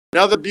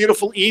Another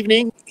beautiful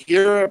evening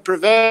here at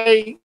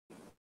Privé.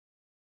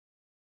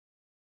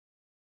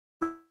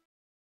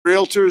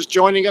 Realtors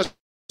joining us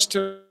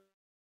tonight.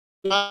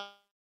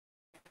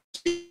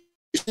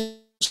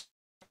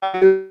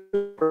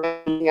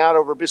 Out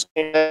over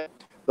Biscayne.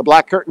 The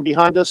black curtain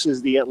behind us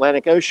is the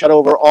Atlantic Ocean, shut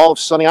over all of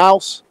Sunny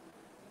Isles.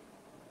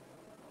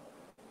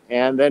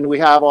 And then we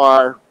have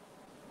our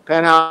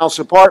penthouse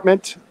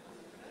apartment.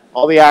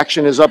 All the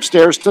action is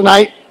upstairs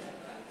tonight.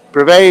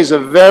 Privé is a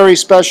very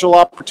special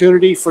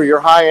opportunity for your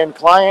high-end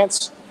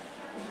clients,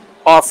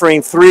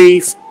 offering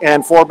 3-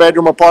 and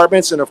 4-bedroom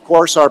apartments and, of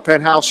course, our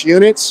penthouse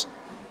units.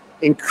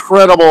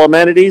 Incredible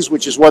amenities,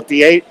 which is what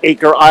the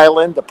 8-acre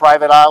island, the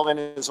private island,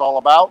 is all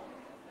about.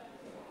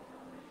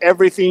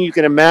 Everything you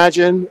can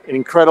imagine, an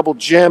incredible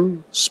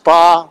gym,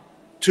 spa,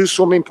 2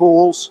 swimming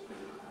pools,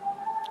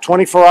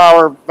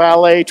 24-hour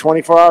valet,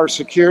 24-hour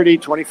security,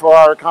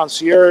 24-hour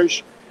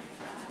concierge.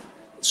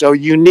 So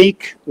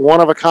unique,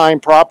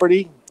 one-of-a-kind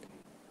property.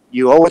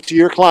 You owe it to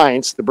your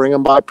clients to bring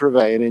them by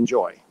Privé and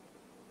enjoy.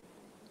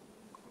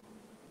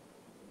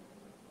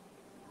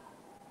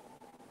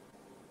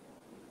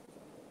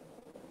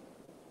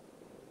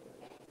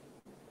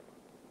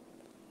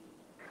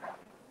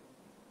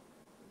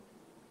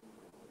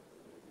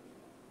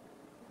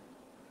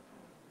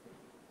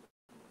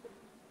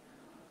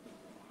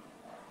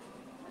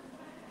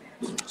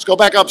 Let's go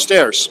back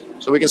upstairs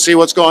so we can see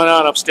what's going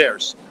on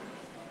upstairs.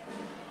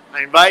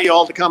 I invite you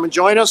all to come and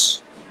join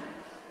us.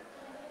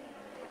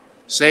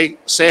 Say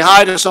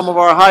hi to some of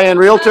our high-end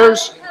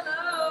realtors.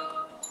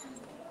 Hello.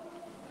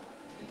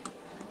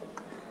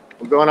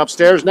 We're going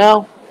upstairs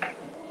now.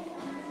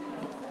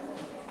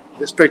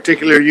 This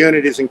particular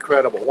unit is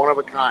incredible, one of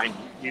a kind.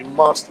 You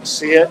must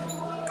see it.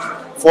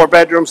 4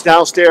 bedrooms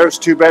downstairs,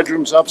 2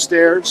 bedrooms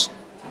upstairs.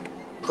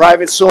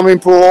 Private swimming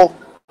pool.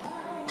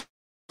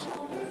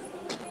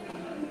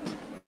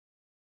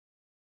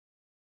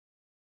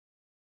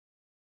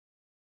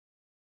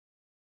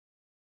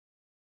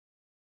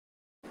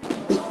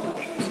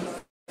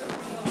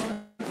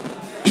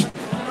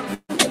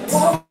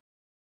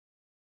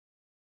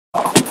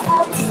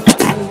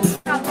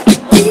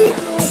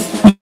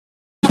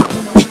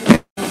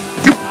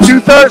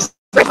 Two-thirds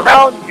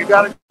down, you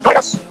got to join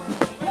us.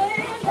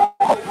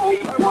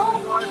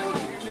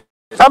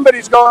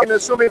 Somebody's going to the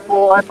swimming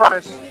pool, I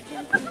promise.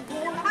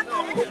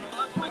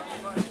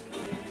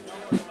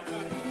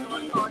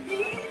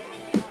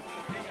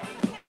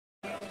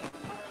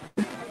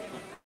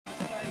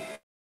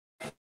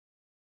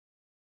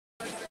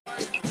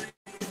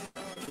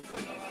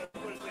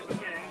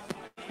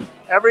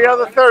 Every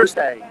other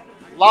Thursday,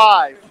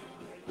 live,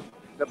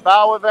 the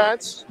Bow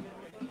events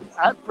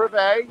at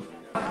Privé.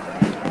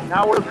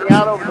 Now we're looking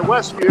out over the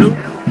Westview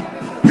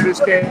to this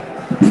game.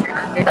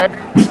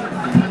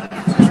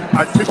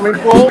 Our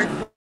swimming pool,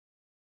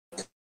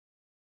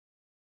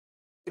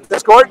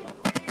 this court,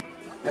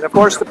 and of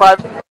course the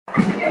private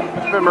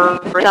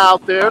marina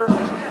out there,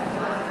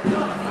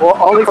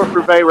 only for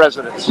Privé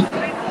residents.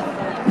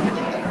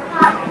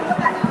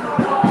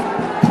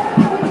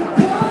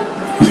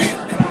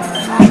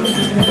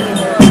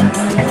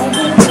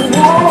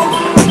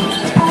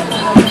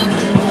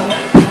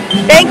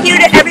 Thank you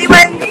to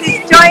everyone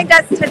who's joined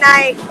us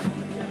tonight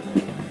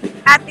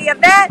at the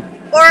event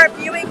or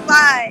viewing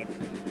live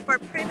for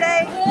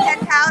Privé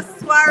Penthouse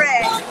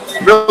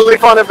Soiree. Really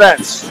fun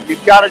events.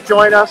 You've got to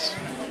join us.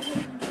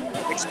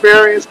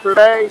 Experience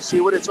Privé,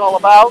 see what it's all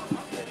about.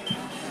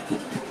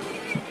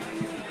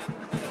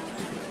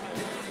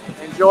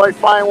 Enjoy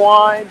fine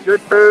wine,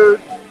 good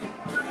food.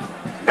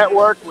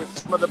 Network with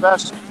some of the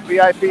best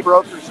VIP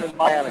brokers in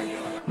Miami.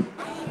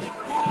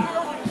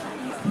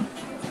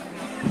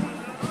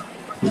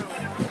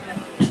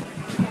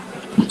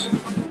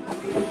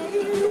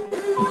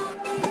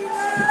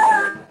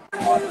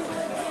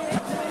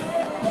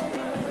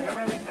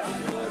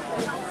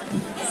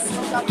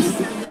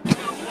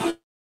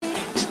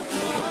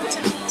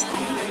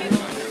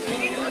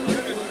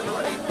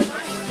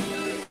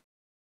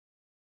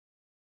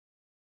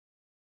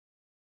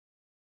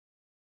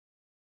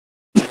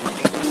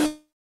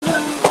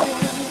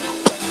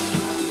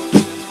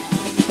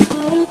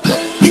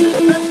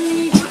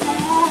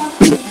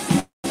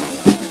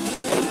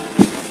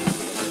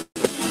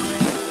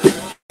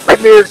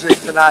 Great music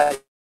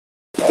tonight.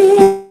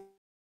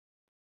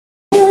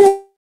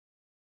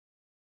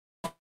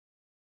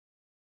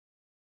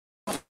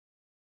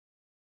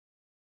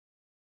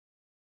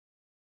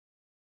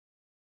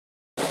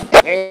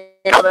 Hey,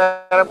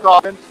 Adam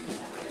Coffin.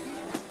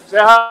 Say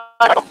hi.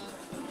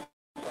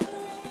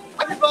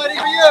 Everybody,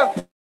 for you.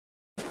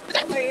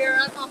 Right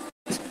here.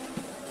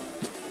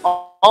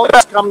 All the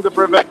best come to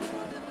Privé.